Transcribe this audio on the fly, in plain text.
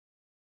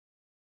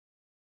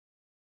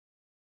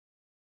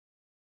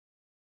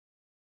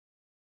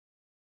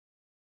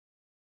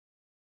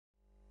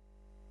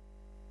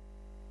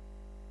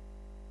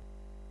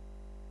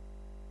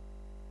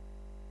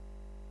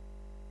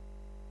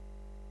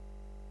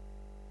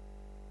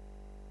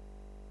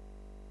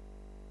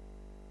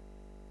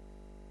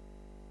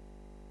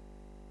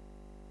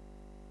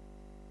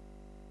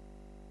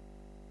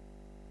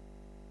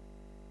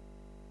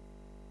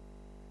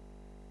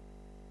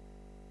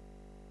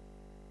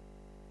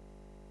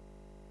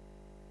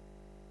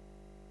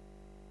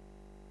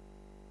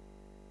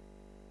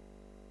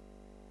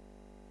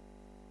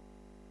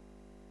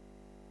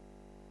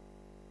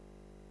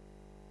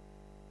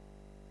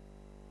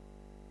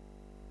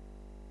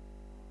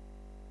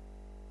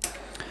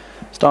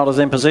Starters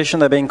in position,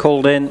 they're being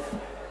called in.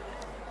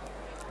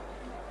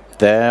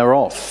 They're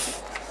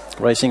off.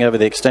 Racing over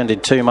the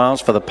extended 2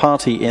 miles for the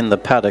party in the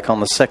paddock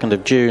on the 2nd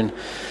of June.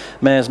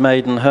 Mare's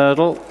Maiden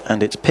Hurdle,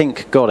 and it's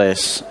Pink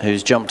Goddess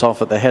who's jumped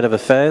off at the head of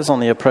affairs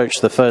on the approach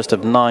to the first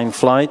of 9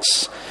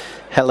 flights.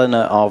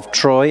 Helena of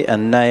Troy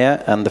and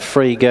Naya and the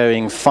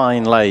free-going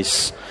Fine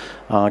Lace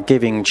are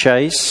giving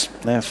chase.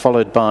 They're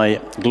followed by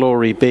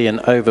Glorybe and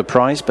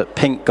Overprice, but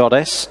Pink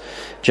Goddess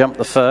jumped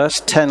the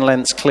first, 10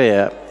 lengths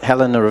clear.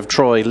 Helena of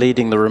Troy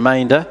leading the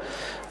remainder.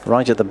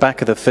 Right at the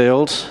back of the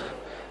field,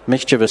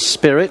 Mischievous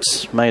Spirit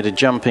made a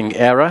jumping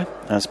error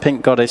as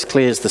Pink Goddess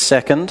clears the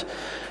second.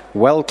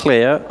 Well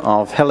clear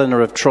of Helena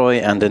of Troy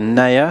and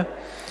Enea,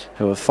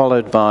 who are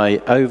followed by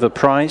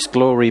Overprice,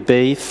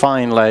 Glorybe,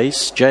 Fine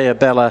Lace.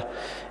 Jayabella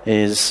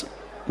is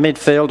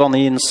midfield on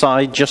the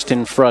inside, just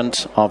in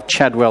front of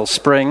Chadwell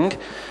Spring,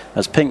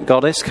 as Pink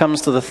Goddess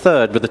comes to the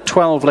third with a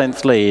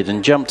 12-length lead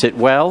and jumped it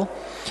well.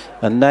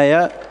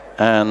 Enea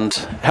and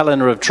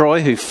Helena of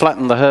Troy, who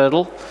flattened the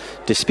hurdle,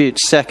 dispute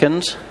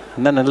second.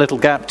 And then a little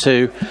gap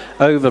to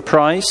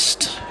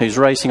Overpriced, who's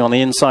racing on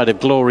the inside of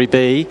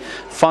Glorybe.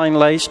 Fine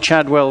Lace,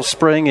 Chadwell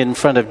Spring in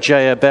front of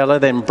Jayabella,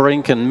 then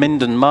Brink and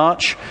Minden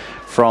March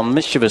from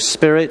Mischievous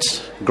Spirit.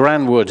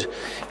 Granwood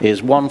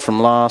is one from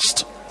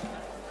last,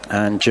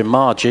 and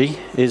Jamaji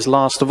is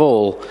last of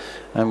all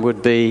and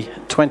would be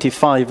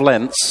 25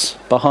 lengths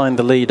behind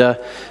the leader,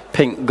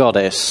 Pink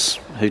Goddess,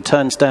 who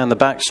turns down the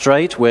back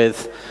straight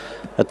with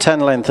a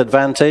 10-length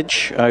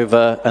advantage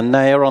over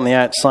Enea on the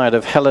outside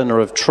of Helena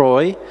of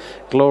Troy.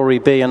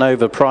 Glorybe and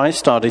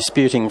Overpriced are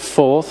disputing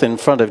fourth in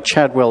front of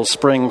Chadwell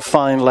Spring,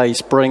 Fine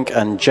Lace, Brink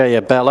and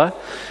Jayabella.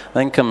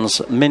 Then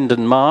comes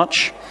Minden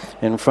March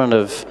in front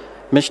of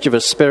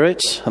Mischievous Spirit,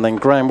 and then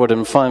Granwood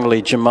and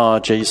finally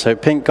Jamaji. So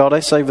Pink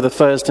Goddess over the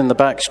first in the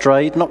back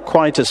straight, not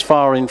quite as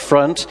far in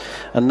front.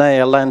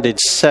 Enea landed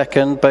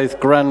second. Both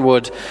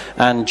Granwood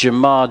and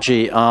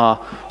Jamaji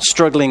are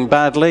struggling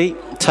badly,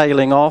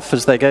 tailing off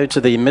as they go to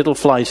the middle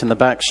flight in the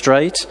back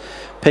straight.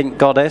 Pink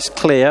Goddess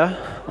clear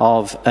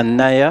of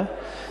Enea,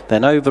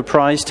 then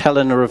Overpriced,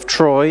 Helena of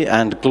Troy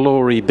and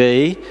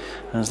Glorybe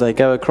as they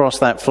go across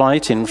that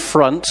flight in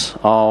front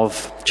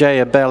of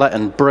Jayabella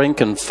and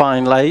Brink and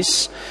Fine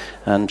Lace,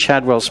 and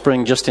Chadwell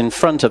Spring just in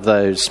front of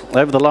those.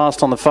 Over the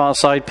last on the far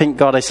side, Pink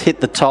Goddess hit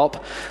the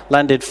top,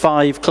 landed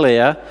 5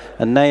 clear,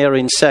 and Naya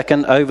in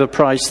second,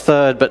 Overpriced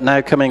third, but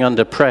now coming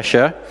under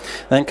pressure.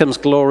 Then comes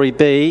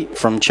Glorybe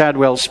from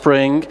Chadwell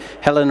Spring,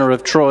 Helena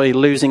of Troy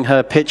losing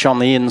her pitch on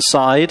the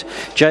inside.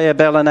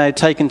 Jayabella now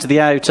taken to the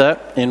outer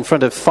in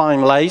front of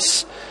Fine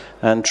Lace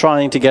and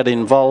trying to get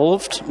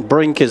involved.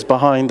 Brink is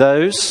behind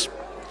those,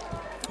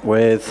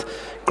 with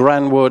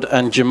Granwood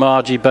and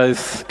Jamaji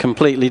both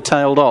completely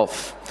tailed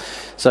off.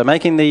 So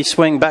making the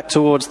swing back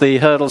towards the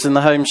hurdles in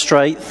the home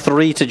straight,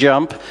 3 to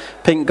jump.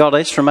 Pink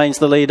Goddess remains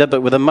the leader,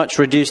 but with a much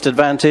reduced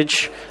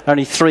advantage.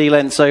 Only 3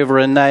 lengths over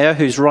Enea,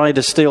 whose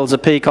rider steals a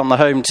peak on the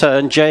home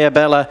turn.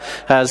 Jayabella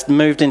has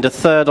moved into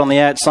third on the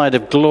outside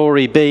of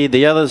Glorybe.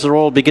 The others are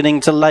all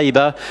beginning to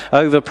labour.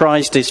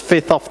 Overpriced is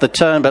 5th off the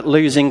turn, but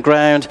losing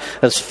ground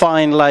as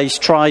Fine Lace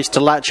tries to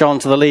latch on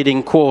to the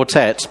leading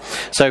quartet.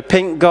 So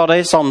Pink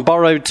Goddess on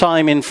borrowed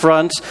time in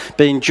front,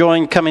 being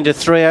joined coming to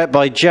 3 out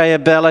by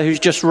Jayabella, who's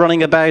just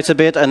running about a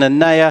bit, and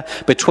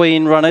Enea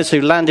between runners,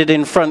 who landed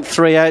in front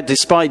 3 out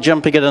despite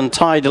jumping it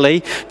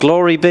untidily.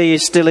 Glorybe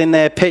is still in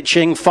there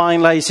pitching.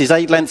 Fine Lace is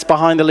 8 lengths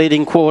behind the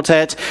leading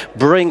quartet.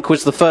 Brink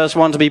was the first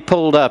one to be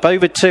pulled up.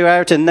 Over 2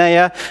 out,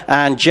 Enea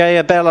and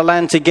Jayabella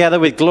land together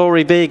with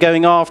Glorybe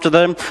going after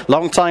them.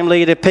 Long time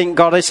leader Pink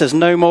Goddess has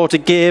no more to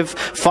give.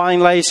 Fine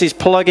Lace is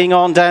plugging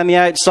on down the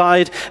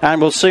outside and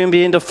will soon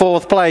be into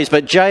 4th place,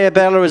 but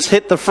Jayabella has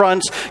hit the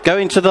front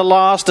going to the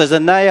last as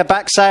Enea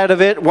backs out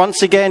of it.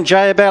 Once again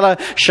Jayabella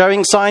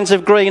showing signs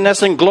of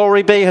greenness, and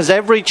Glorybe has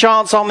every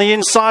chance on the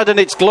inside, and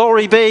it's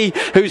Glorybe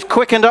who's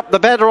quickened up the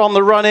better on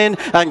the run-in,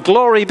 and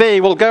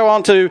Glorybe will go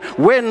on to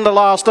win the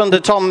last under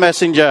Tom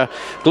Messenger.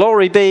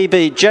 Glorybe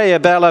beat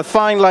Jayabella.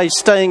 Fine Lace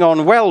staying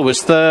on well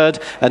was third,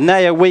 and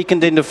Naya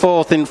weakened into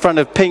 4th in front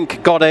of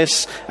Pink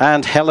Goddess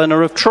and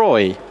Helena of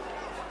Troy.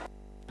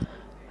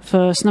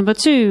 First, number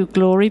 2,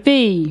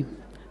 Glorybe.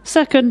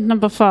 Second,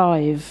 number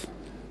 5.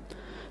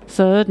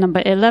 Third,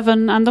 number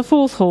 11, and the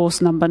 4th horse,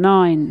 number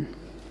 9.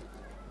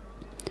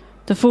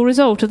 The full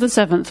result of the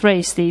 7th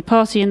race, the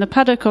party in the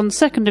paddock on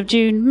 2nd of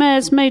June,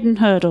 Mare's Maiden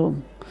Hurdle.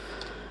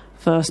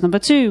 First, number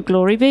 2,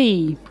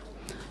 Glorybe.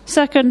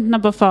 Second,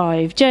 number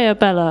 5,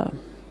 Jayabella.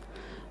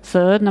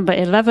 Third, number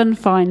 11,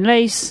 Fine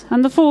Lace,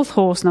 and the 4th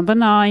horse, number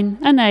 9,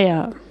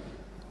 Enea.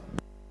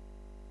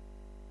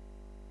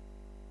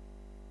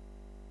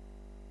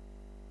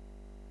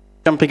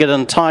 Jumping it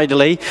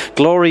untidily.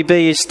 Glorybe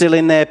is still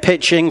in there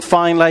pitching.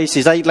 Fine Lace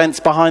is 8 lengths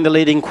behind the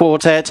leading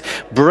quartet.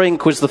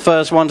 Brink was the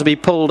first one to be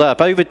pulled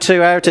up. Over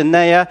 2 out,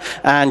 Anea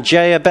and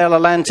Jayabella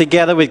land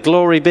together with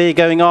Glorybe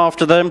going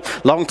after them.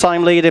 Long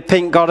time leader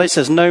Pink Goddess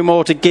has no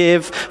more to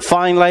give.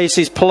 Fine Lace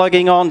is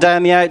plugging on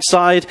down the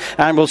outside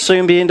and will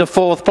soon be into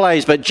 4th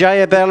place. But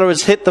Jayabella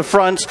has hit the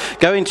front,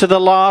 going to the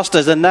last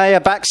as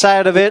Anea backs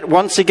out of it.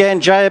 Once again,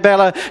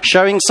 Jayabella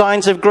showing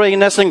signs of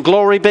greenness, and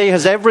Glorybe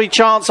has every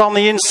chance on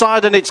the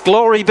inside, and it's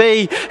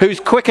Glorybe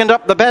who's quickened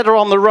up the better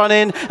on the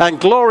run-in, and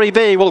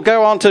Glorybe will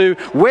go on to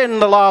win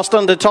the last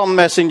under Tom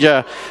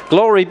Messenger.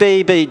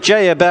 Glorybe beat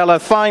Jayabella.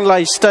 Fine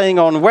Lace staying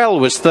on well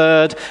was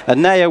 3rd.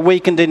 Anea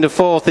weakened into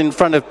 4th in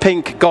front of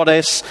Pink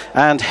Goddess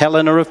and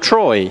Helena of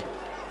Troy.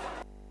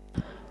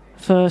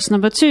 First,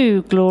 number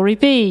 2,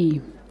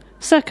 Glorybe.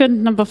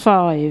 Second, number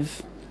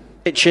 5.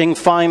 Pitching.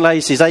 Fine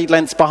Lace is 8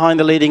 lengths behind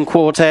the leading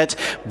quartet.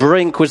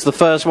 Brink was the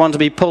first one to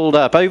be pulled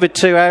up. Over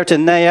 2 out,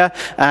 Anea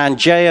and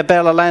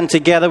Jayabella land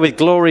together with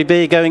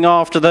Glorybe going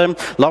after them.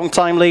 Long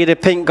time leader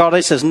Pink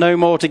Goddess has no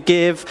more to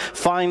give.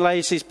 Fine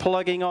Lace is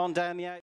plugging on down the outside.